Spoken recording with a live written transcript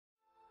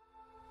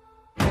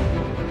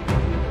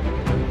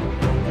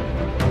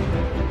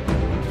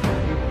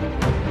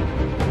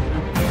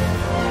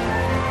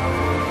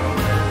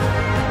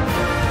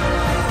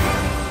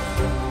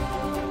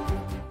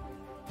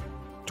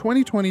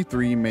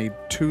2023 made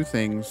two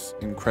things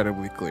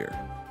incredibly clear.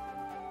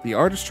 The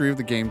artistry of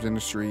the games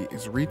industry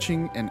is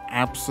reaching an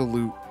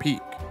absolute peak.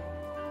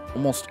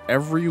 Almost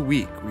every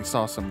week, we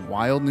saw some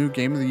wild new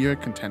Game of the Year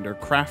contender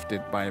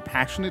crafted by a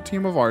passionate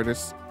team of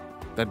artists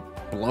that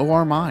blow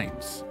our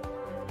minds.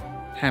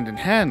 Hand in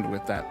hand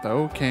with that,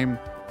 though, came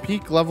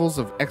peak levels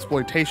of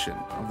exploitation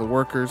of the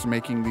workers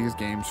making these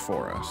games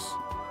for us.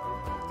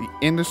 The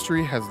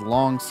industry has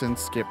long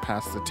since skipped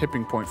past the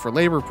tipping point for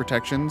labor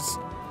protections,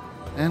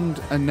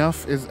 and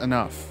enough is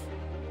enough.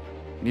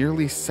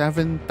 Nearly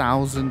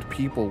 7,000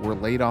 people were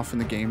laid off in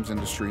the games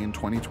industry in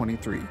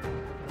 2023,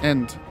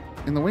 and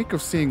in the wake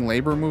of seeing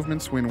labor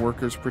movements win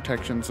workers'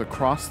 protections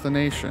across the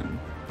nation,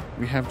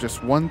 we have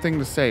just one thing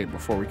to say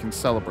before we can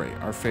celebrate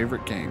our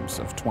favorite games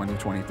of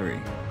 2023.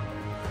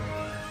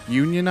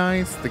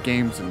 Unionize the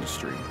games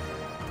industry.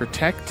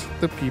 Protect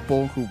the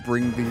people who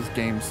bring these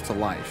games to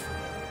life.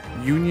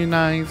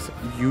 Unionize,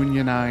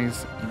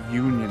 unionize,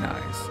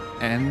 unionize.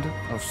 End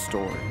of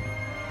story.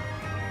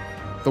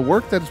 The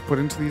work that is put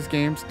into these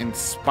games, in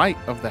spite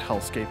of the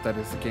hellscape that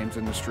is the games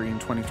industry in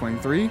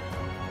 2023,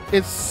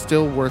 is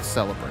still worth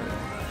celebrating.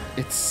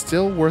 It's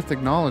still worth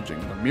acknowledging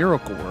the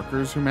miracle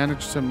workers who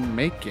managed to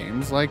make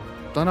games like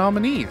the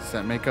nominees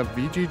that make up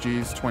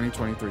VGG's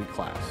 2023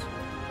 class.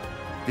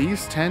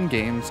 These 10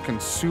 games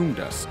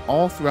consumed us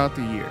all throughout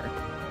the year,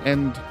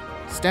 and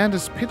stand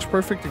as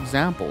pitch-perfect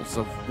examples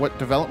of what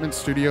development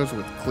studios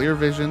with clear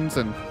visions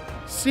and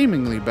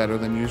seemingly better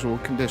than usual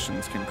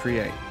conditions can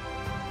create.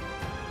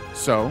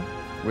 So,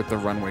 with the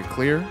runway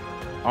clear,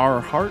 our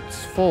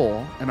hearts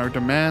full, and our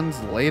demands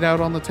laid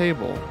out on the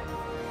table,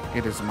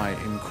 it is my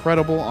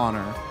incredible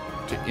honor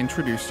to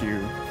introduce you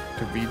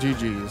to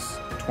VGG's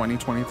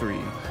 2023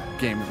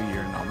 Game of the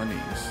Year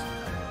nominees.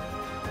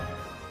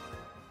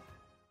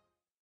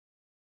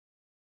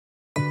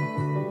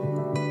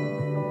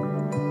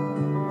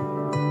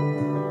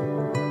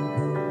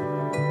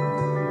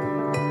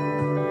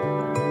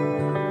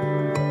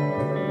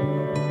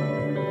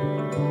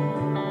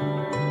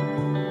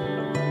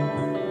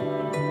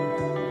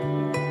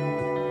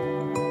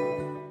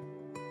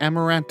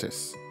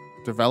 Amarantus,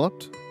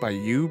 developed by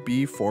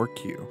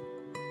UB4Q.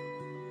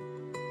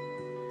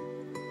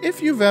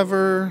 If you've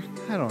ever,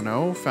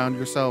 found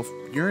yourself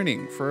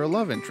yearning for a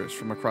love interest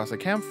from across a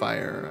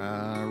campfire,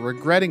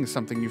 regretting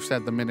something you've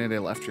said the minute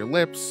it left your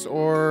lips,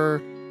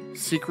 or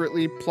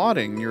secretly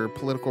plotting your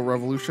political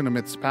revolution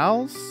amidst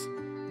pals,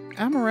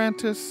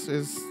 Amarantus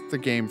is the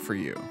game for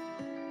you.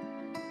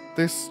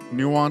 This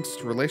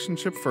nuanced,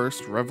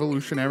 relationship-first,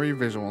 revolutionary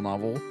visual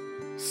novel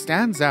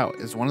stands out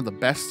as one of the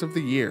best of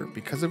the year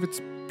because of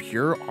its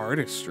pure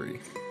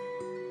artistry.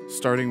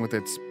 Starting with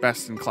its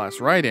best-in-class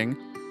writing,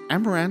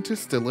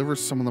 Amarantus delivers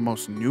some of the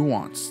most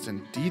nuanced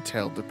and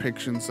detailed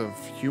depictions of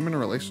human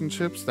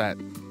relationships that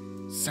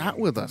sat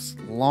with us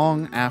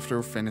long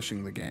after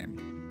finishing the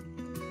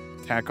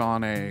game. Tack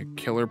on a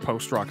killer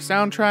post-rock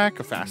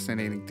soundtrack, a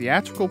fascinating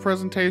theatrical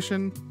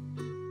presentation,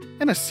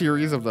 and a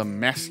series of the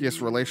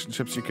messiest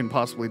relationships you can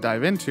possibly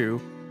dive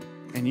into,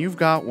 and you've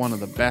got one of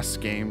the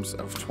best games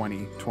of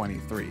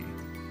 2023.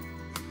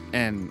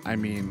 And I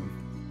mean,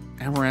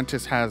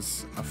 Amarantus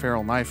has a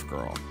feral knife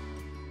girl.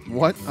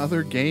 What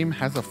other game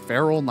has a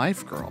feral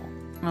knife girl?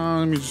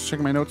 Let me just check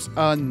my notes.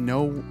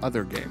 No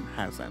other game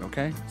has that,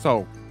 okay?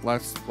 So,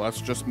 let's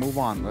just move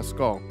on. Let's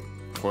go.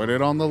 Put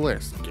it on the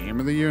list. Game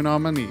of the Year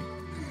nominee.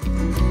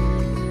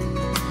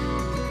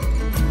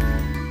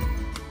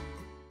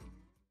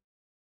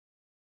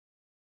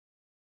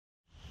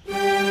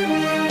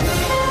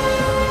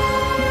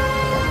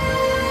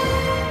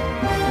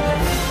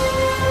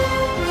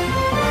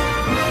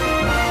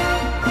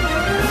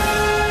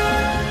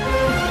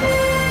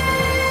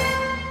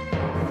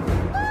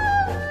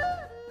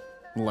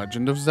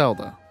 Legend of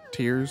Zelda: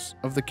 Tears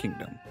of the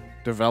Kingdom,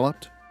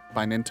 developed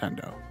by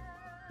Nintendo.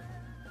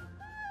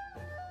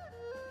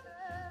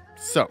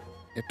 So,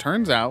 it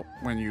turns out,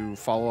 when you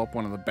follow up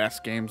one of the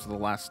best games of the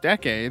last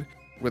decade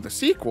with a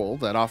sequel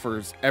that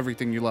offers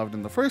everything you loved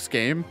in the first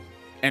game,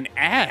 and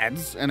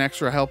adds an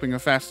extra helping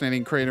of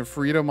fascinating creative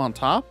freedom on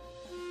top,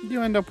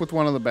 you end up with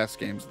one of the best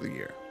games of the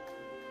year.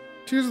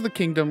 Tears of the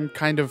Kingdom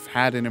kind of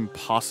had an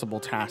impossible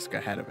task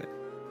ahead of it.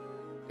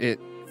 It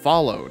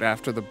followed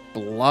after the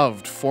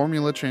beloved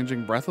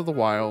formula-changing Breath of the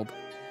Wild,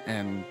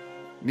 and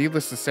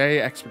needless to say,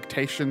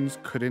 expectations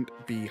couldn't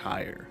be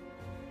higher.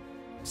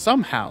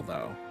 Somehow,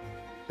 though,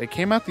 they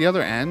came out the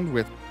other end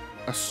with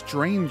a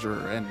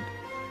stranger and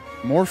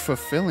more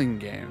fulfilling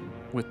game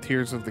with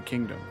Tears of the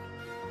Kingdom.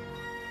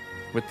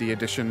 With the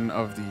addition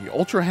of the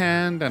Ultra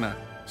Hand and a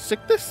stick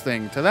this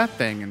thing to that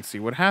thing and see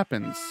what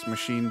happens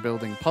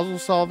machine-building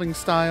puzzle-solving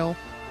style,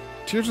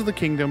 Tears of the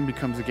Kingdom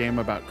becomes a game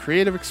about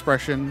creative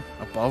expression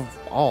above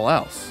all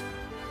else.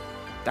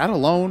 That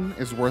alone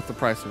is worth the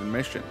price of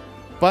admission.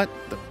 But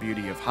the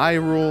beauty of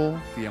Hyrule,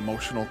 the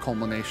emotional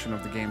culmination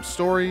of the game's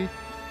story,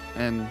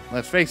 and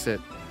let's face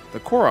it, the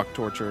Korok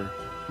torture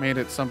made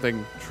it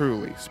something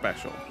truly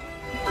special.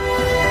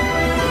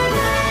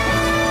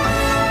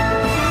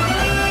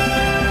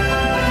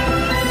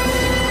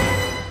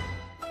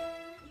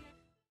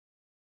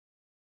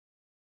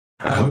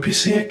 I hope you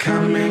see it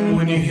coming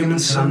when your human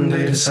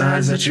Sundae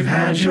decides that you've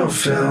had your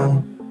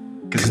fill.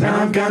 'Cause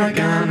now I've got a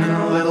gun and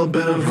a little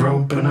bit of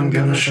rope, and I'm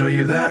gonna show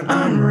you that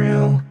I'm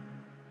real.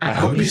 I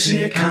hope you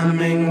see it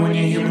coming when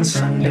your human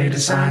Sundae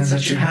decides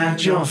that you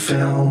had your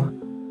fill.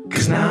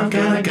 'Cause now I've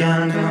got a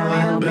gun and a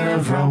little bit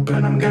of rope,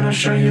 and I'm gonna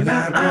show you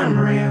that I'm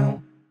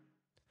real.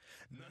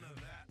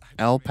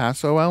 El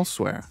Paso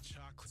Elsewhere,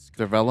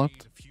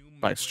 developed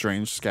by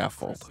Strange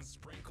Scaffold.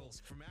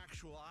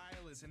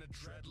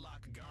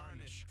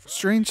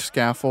 Strange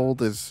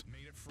Scaffold is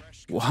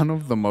one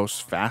of the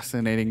most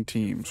fascinating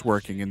teams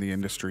working in the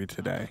industry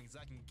today.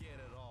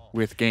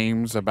 With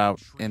games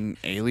about an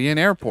alien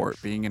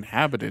airport being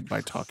inhabited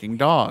by talking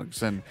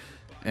dogs and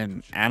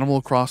an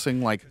Animal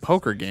Crossing-like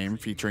poker game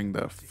featuring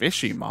the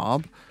fishy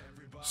mob,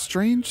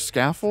 Strange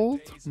Scaffold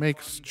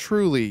makes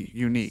truly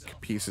unique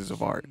pieces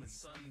of art.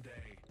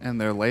 And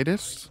their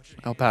latest,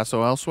 El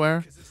Paso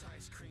Elsewhere,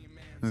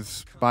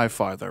 is by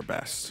far their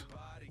best.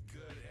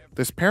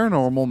 This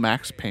paranormal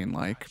Max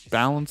Payne-like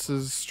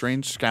balances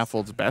Strange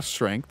Scaffold's best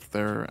strength,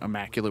 their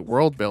immaculate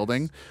world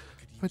building,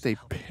 with a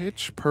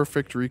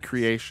pitch-perfect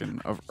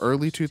recreation of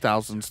early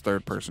 2000s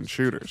third-person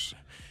shooters.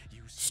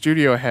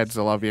 Studio head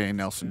Xavier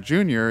Nelson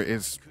Jr.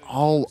 is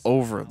all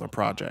over the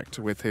project,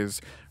 with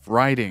his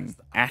writing,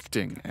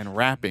 acting, and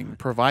rapping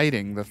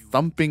providing the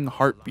thumping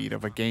heartbeat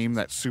of a game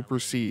that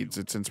supersedes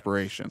its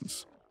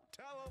inspirations.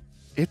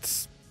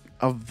 It's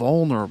a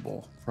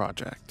vulnerable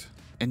project,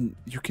 and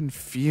you can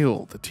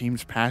feel the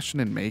team's passion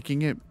in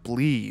making it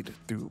bleed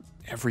through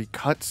every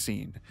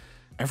cutscene,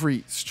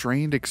 every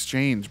strained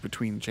exchange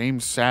between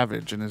James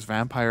Savage and his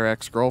vampire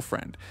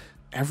ex-girlfriend,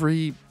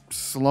 every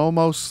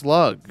slow-mo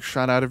slug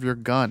shot out of your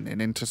gun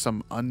and into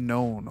some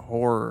unknown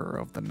horror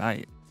of the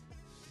night.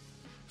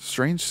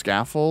 Strange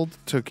Scaffold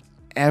took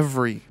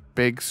every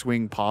big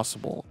swing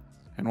possible,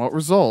 and what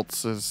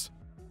results is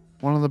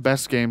one of the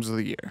best games of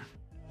the year.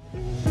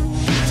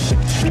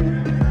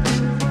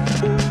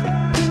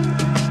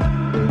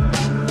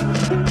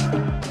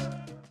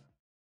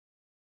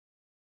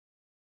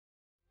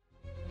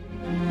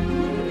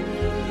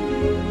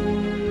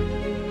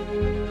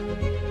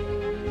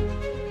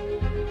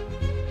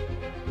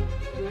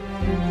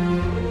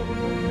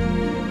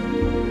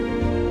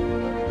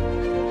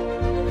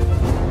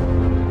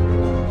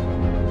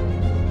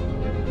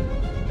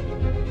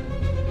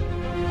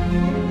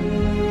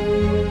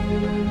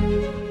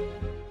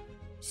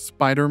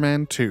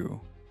 Spider-Man 2,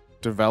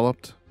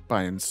 developed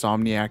by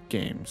Insomniac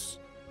Games.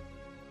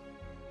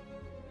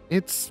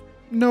 It's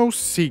no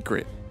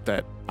secret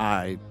that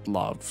I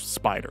love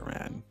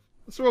Spider-Man.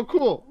 It's real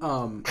cool.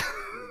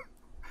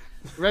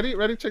 Ready?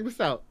 Check this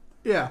out.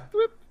 Yeah.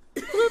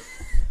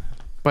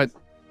 But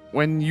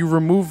when you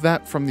remove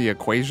that from the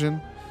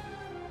equation,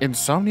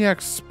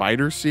 Insomniac's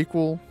Spider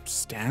sequel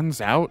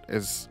stands out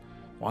as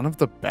one of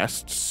the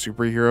best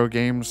superhero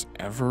games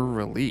ever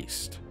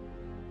released.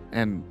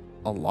 And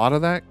a lot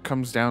of that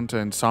comes down to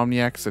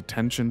Insomniac's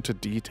attention to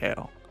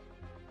detail.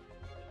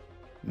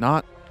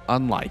 Not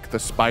unlike the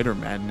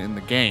Spider-Men in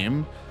the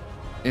game,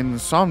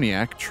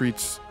 Insomniac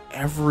treats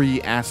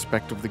every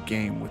aspect of the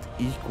game with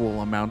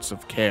equal amounts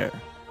of care.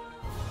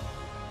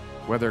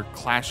 Whether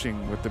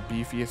clashing with the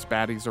beefiest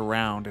baddies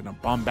around in a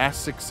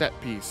bombastic set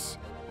piece,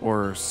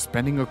 or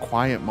spending a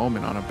quiet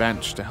moment on a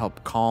bench to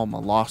help calm a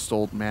lost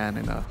old man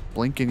in a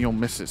blink and you'll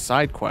miss it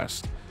side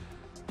quest,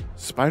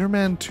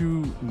 Spider-Man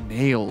 2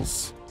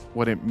 nails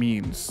what it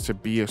means to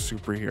be a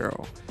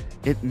superhero.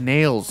 It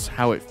nails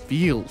how it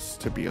feels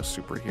to be a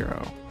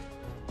superhero.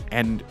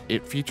 And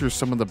it features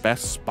some of the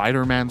best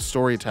Spider-Man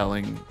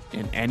storytelling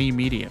in any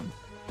medium.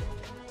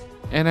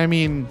 And I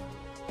mean,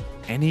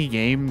 any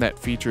game that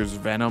features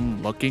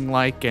Venom looking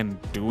like and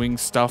doing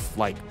stuff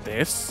like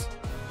this,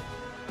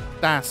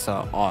 that's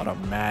an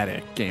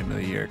automatic Game of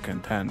the Year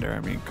contender.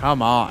 I mean,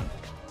 come on.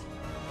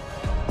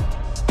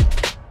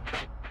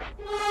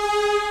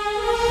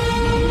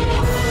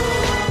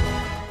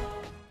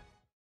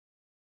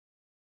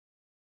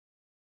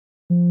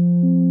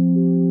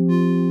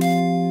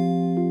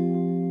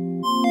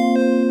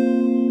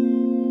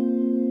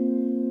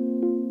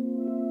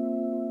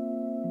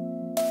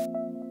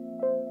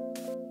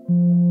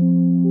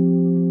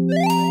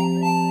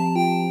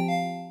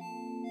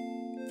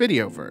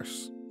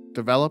 Videoverse,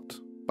 developed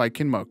by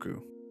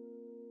Kinmoku.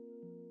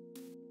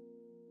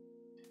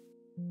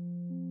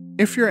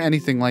 If you're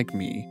anything like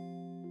me,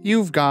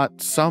 you've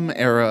got some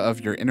era of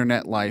your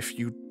internet life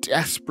you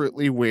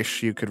desperately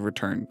wish you could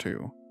return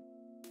to.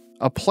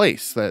 A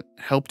place that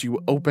helped you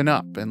open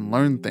up and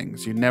learn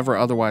things you'd never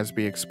otherwise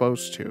be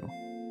exposed to.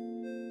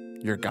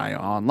 Your Gaia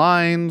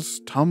Onlines,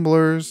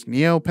 Tumblrs,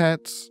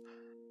 Neopets.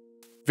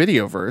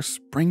 Videoverse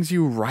brings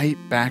you right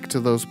back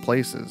to those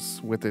places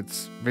with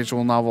its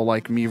visual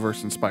novel-like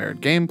Miiverse-inspired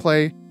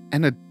gameplay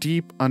and a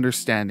deep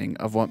understanding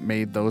of what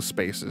made those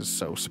spaces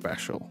so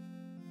special.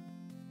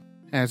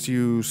 As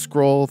you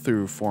scroll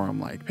through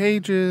forum-like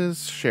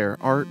pages, share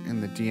art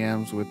in the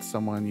DMs with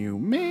someone you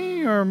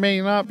may or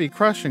may not be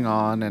crushing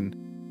on, and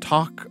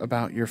talk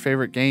about your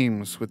favorite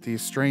games with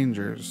these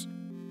strangers,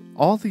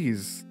 all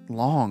these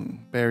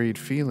long buried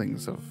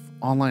feelings of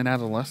online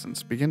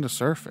adolescence begin to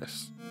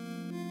surface.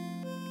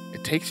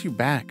 It takes you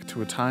back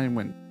to a time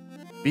when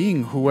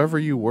being whoever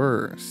you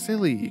were,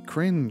 silly,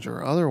 cringe,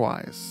 or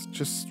otherwise,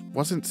 just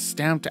wasn't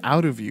stamped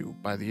out of you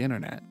by the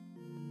internet.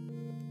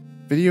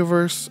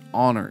 Videoverse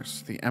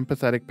honors the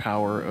empathetic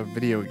power of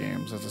video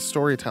games as a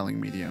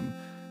storytelling medium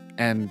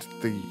and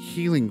the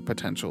healing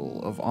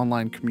potential of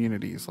online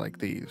communities like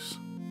these.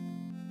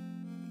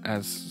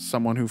 As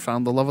someone who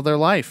found the love of their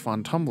life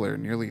on Tumblr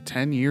nearly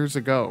 10 years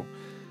ago,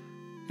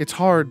 it's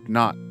hard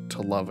not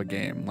to love a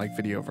game like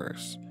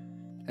Videoverse,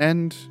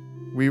 and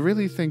we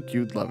really think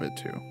you'd love it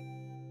too.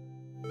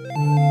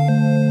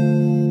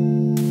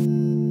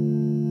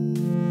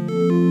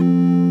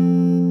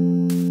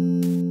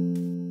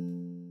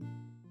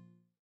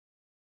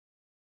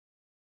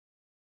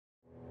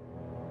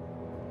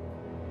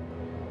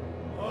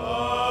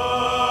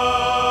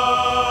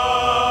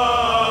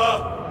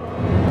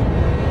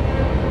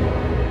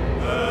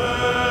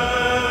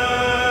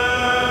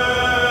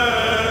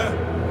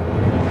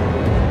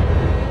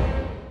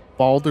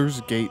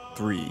 Baldur's Gate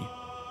 3,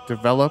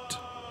 developed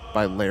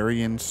by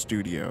Larian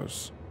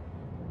Studios.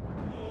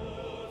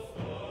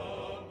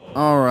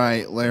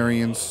 Alright,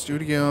 Larian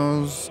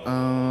Studios,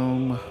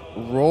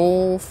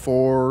 roll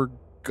for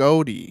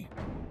Goaty.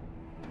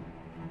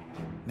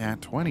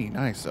 Nat 20,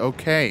 nice,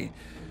 okay.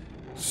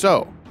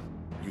 So,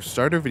 you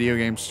start a video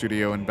game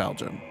studio in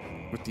Belgium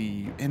with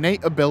the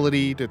innate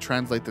ability to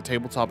translate the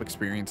tabletop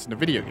experience into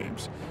video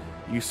games.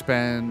 You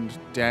spend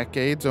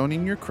decades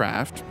owning your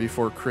craft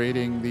before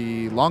creating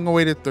the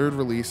long-awaited third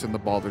release in the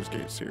Baldur's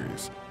Gate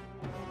series.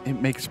 It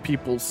makes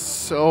people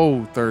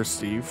so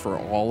thirsty for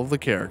all of the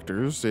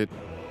characters, it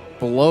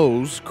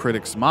blows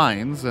critics'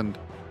 minds, and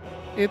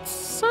it's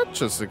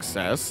such a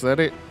success that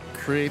it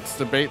creates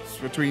debates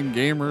between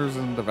gamers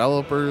and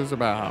developers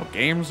about how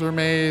games are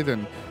made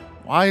and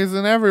why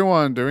isn't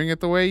everyone doing it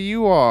the way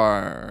you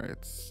are.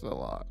 It's a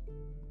lot.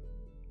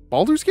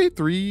 Baldur's Gate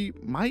 3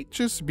 might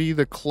just be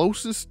the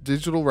closest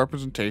digital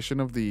representation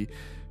of the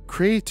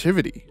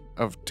creativity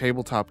of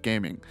tabletop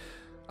gaming,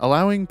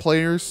 allowing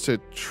players to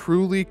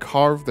truly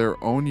carve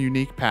their own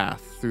unique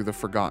path through the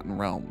Forgotten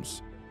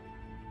Realms.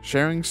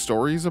 Sharing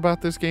stories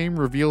about this game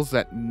reveals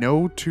that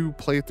no two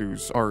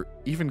playthroughs are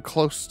even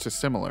close to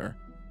similar,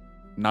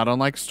 not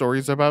unlike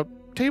stories about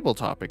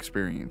tabletop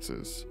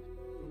experiences.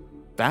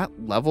 That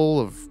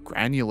level of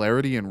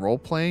granularity in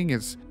role-playing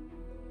is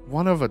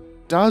one of a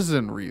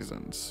dozen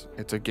reasons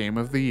it's a Game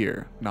of the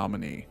Year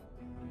nominee.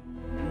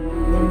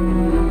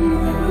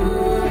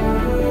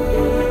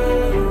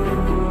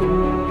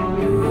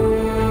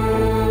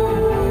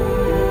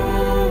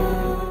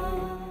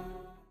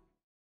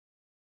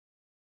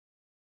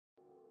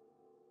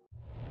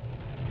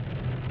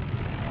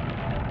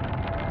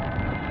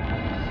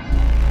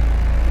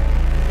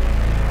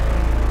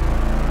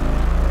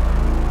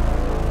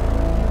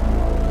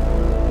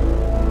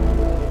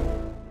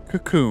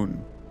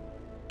 Cocoon,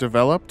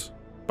 developed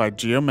by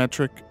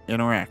Geometric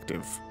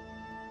Interactive.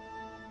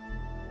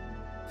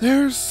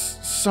 There's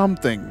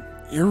something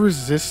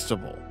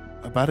irresistible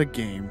about a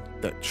game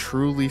that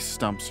truly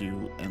stumps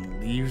you and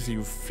leaves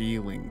you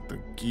feeling the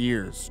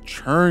gears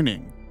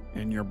churning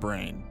in your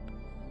brain.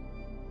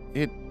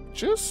 It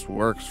just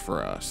works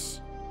for us.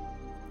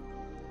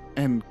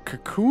 And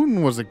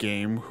Cocoon was a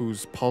game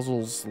whose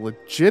puzzles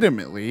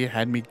legitimately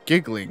had me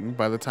giggling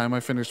by the time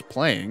I finished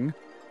playing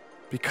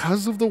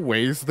because of the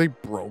ways they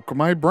broke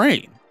my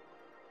brain.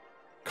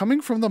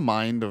 Coming from the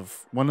mind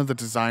of one of the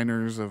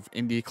designers of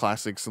indie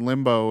classics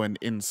Limbo and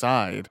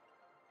Inside,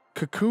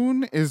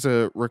 Cocoon is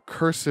a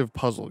recursive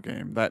puzzle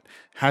game that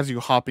has you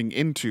hopping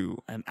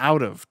into and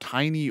out of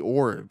tiny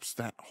orbs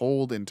that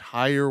hold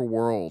entire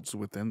worlds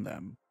within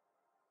them.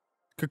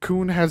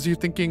 Cocoon has you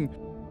thinking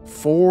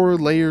 4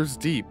 layers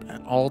deep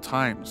at all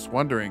times,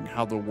 wondering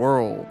how the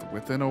world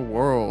within a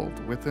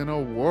world within a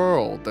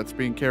world that's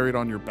being carried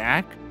on your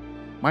back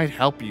might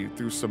help you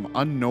through some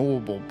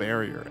unknowable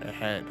barrier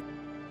ahead.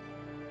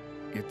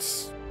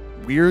 It's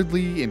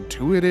weirdly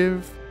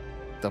intuitive.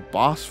 The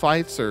boss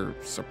fights are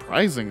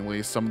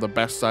surprisingly some of the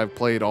best I've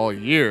played all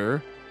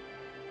year.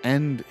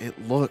 And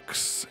it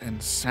looks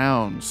and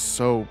sounds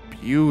so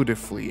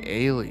beautifully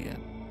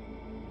alien.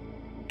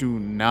 Do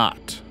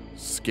not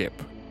skip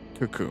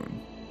Cocoon.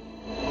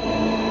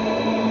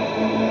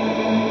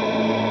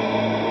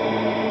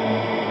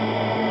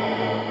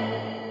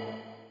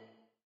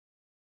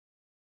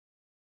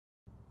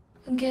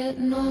 I'm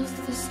getting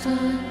off this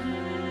time.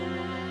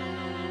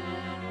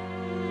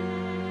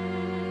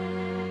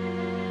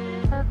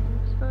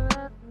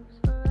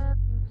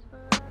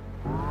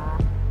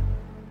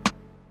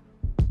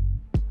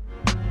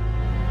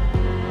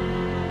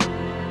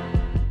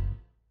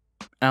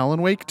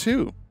 Alan Wake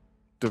 2,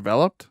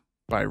 developed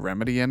by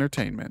Remedy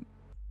Entertainment.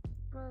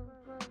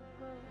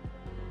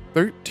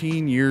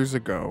 13 years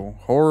ago,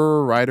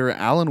 horror writer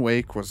Alan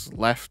Wake was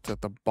left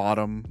at the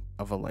bottom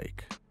of a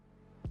lake.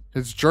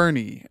 His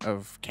journey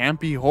of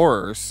campy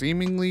horror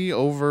seemingly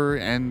over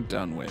and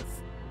done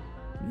with,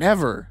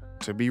 never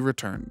to be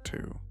returned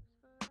to.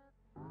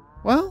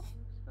 Well,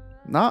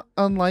 Not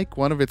unlike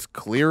one of its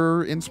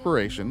clearer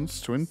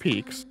inspirations, Twin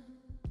Peaks,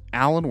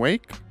 Alan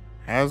Wake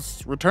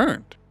has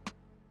returned.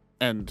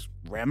 And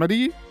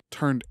Remedy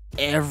turned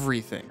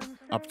everything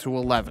up to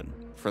 11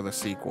 for the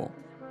sequel.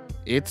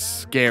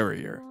 It's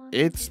scarier,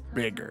 it's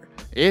bigger,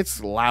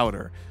 it's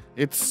louder,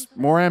 it's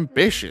more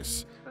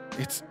ambitious.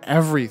 It's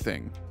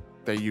everything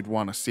that you'd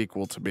want a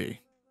sequel to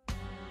be.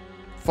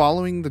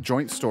 Following the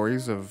joint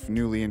stories of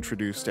newly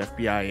introduced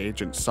FBI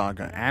agent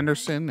Saga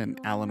Anderson and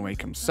Alan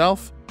Wake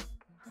himself,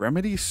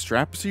 Remedy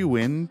straps you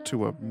in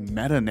to a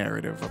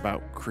meta-narrative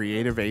about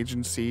creative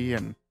agency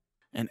and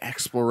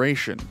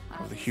exploration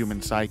of the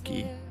human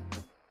psyche.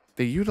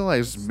 They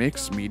utilize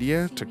mixed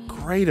media to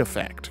great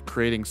effect,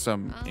 creating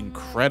some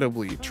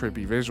incredibly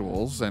trippy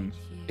visuals, and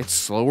its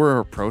slower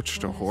approach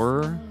to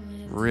horror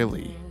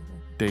really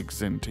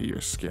digs into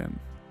your skin.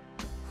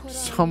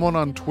 Someone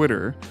on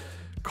Twitter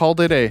called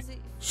it a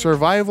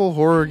survival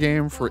horror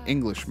game for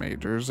English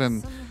majors,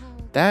 and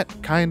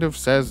that kind of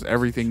says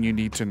everything you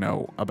need to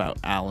know about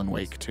Alan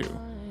Wake 2.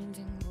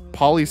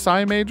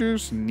 Poli-sci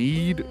majors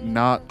need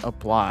not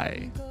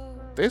apply.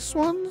 This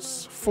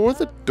one's for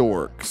the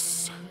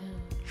dorks.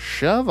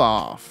 Shove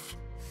off.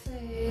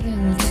 Fade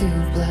into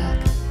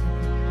black.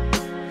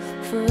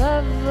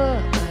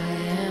 Forever I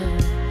am.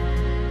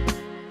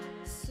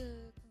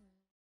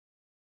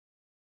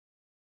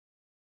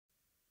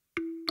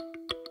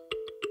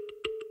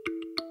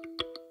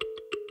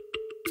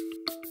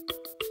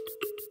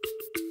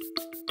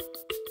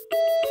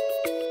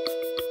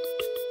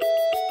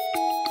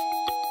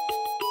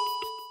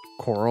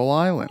 Coral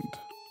Island.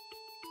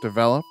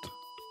 Developed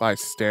by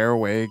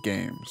Stairway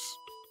Games.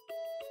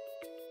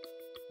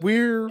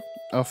 We're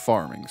a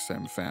farming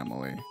sim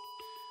family.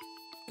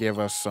 Give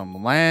us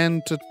some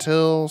land to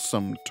till,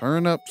 some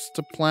turnips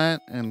to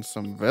plant, and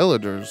some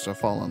villagers to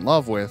fall in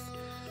love with,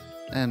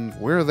 and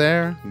we're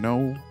there,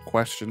 no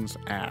questions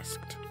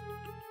asked.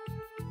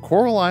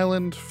 Coral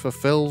Island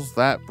fulfills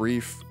that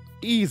brief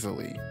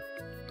easily,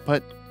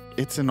 but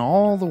it's in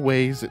all the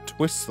ways it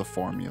twists the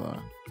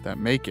formula that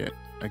make it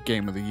a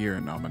Game of the Year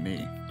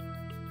nominee.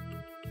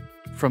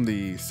 From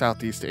the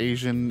Southeast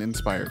Asian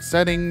inspired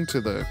setting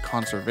to the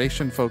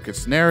conservation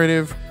focused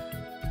narrative,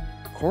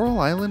 Coral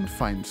Island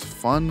finds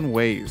fun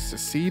ways to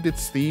seed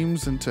its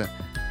themes into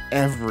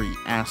every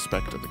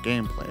aspect of the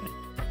gameplay.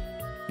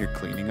 You're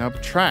cleaning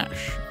up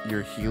trash,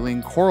 you're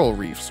healing coral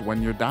reefs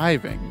when you're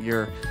diving,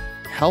 you're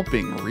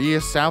helping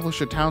re-establish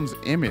a town's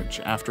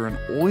image after an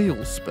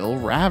oil spill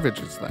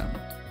ravages them.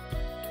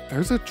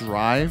 There's a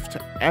drive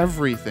to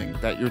everything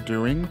that you're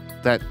doing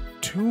that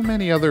too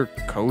many other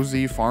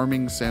cozy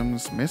farming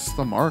sims miss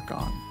the mark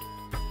on.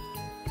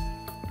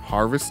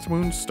 Harvest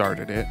Moon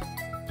started it,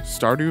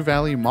 Stardew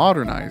Valley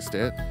modernized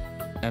it,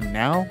 and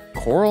now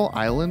Coral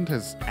Island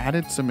has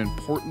added some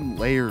important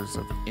layers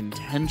of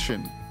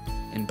intention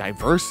and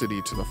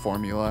diversity to the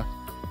formula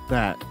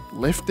that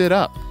lift it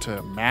up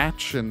to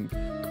match and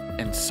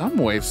in some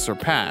ways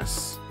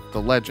surpass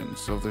the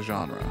legends of the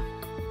genre.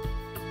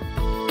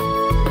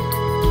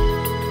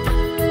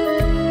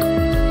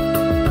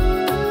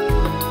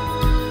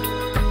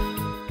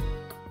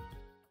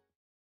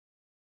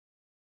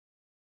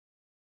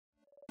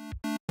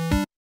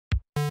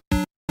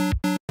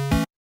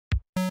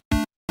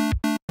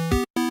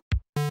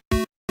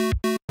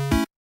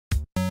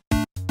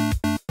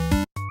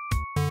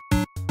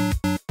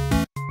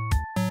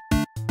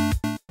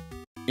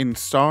 In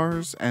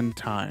Stars and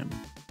Time,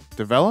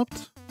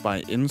 developed by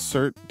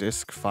Insert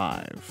Disc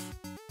 5.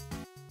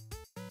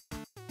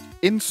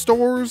 In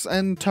Stores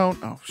and Tone.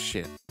 Oh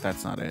shit,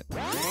 that's not it.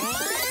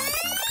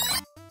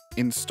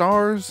 In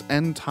Stars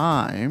and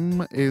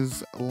Time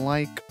is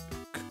like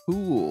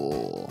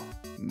cool.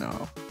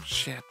 No,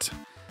 shit.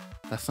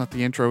 That's not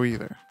the intro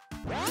either.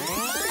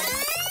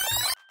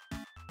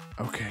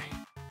 Okay,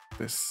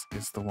 this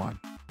is the one.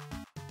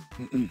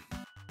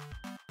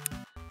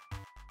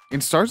 In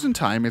Stars and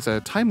Time is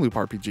a time loop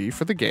RPG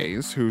for the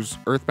gays whose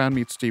Earthbound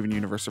meets Steven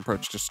Universe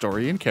approach to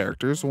story and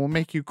characters will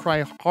make you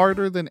cry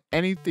harder than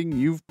anything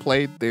you've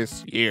played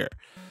this year.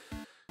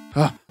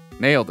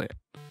 Nailed it.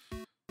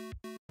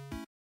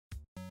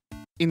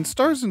 In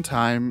Stars and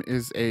Time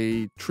is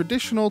a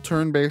traditional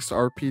turn-based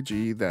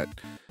RPG that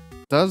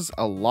does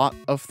a lot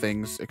of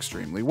things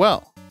extremely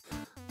well.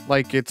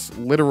 Like its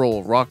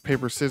literal rock,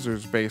 paper,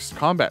 scissors based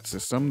combat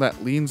system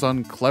that leans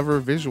on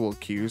clever visual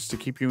cues to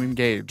keep you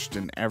engaged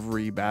in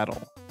every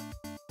battle.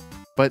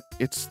 But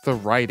it's the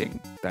writing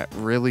that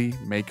really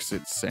makes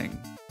it sing.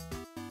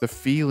 The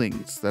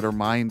feelings that are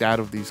mined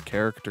out of these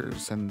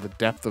characters and the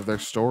depth of their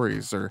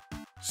stories are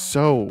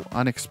so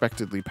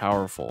unexpectedly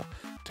powerful,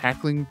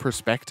 tackling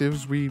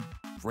perspectives we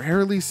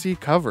rarely see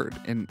covered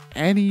in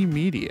any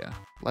media,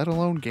 let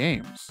alone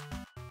games.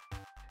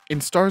 In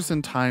Stars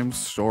and Time's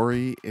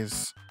story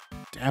is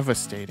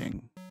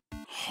devastating,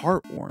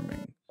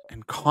 heartwarming,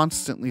 and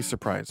constantly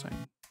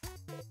surprising.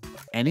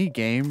 Any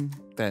game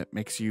that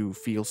makes you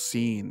feel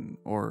seen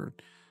or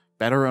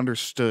better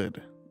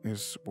understood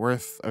is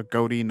worth a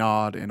goatee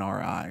nod in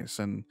our eyes,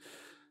 and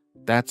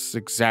that's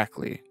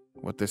exactly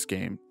what this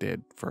game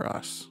did for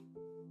us.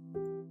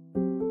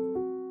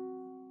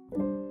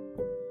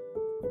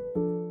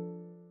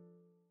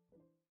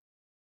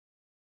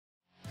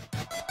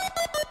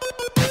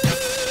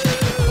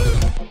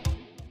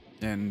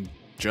 And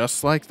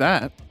just like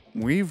that,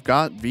 we've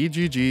got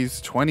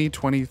VGG's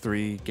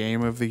 2023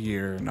 Game of the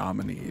Year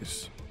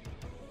nominees.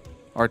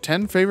 Our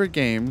 10 favorite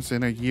games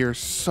in a year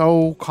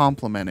so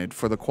complimented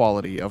for the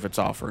quality of its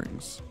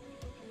offerings.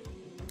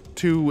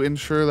 To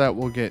ensure that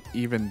we'll get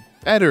even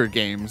better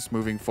games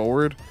moving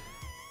forward,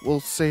 we'll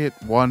say it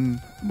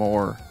one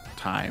more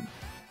time.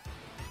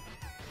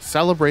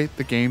 Celebrate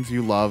the games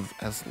you love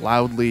as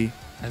loudly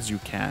as you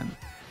can.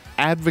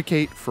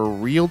 Advocate for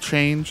real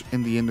change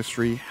in the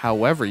industry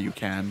however you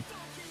can,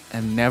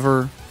 and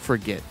never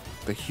forget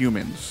the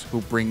humans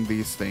who bring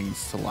these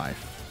things to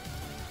life.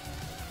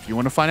 If you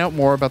want to find out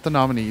more about the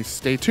nominees,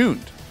 stay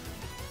tuned.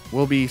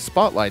 We'll be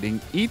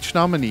spotlighting each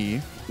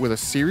nominee with a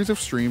series of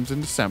streams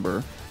in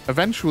December,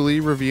 eventually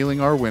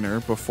revealing our winner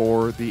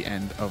before the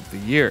end of the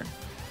year.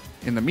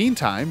 In the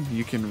meantime,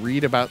 you can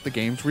read about the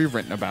games we've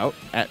written about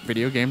at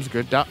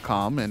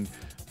videogamesgood.com and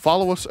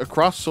follow us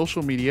across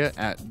social media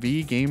at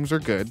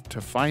VGamesAreGood to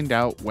find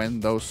out when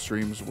those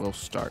streams will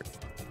start.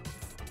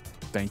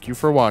 Thank you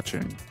for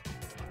watching.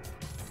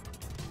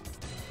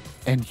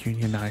 And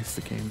unionize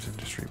the games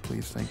industry,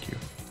 please. Thank you.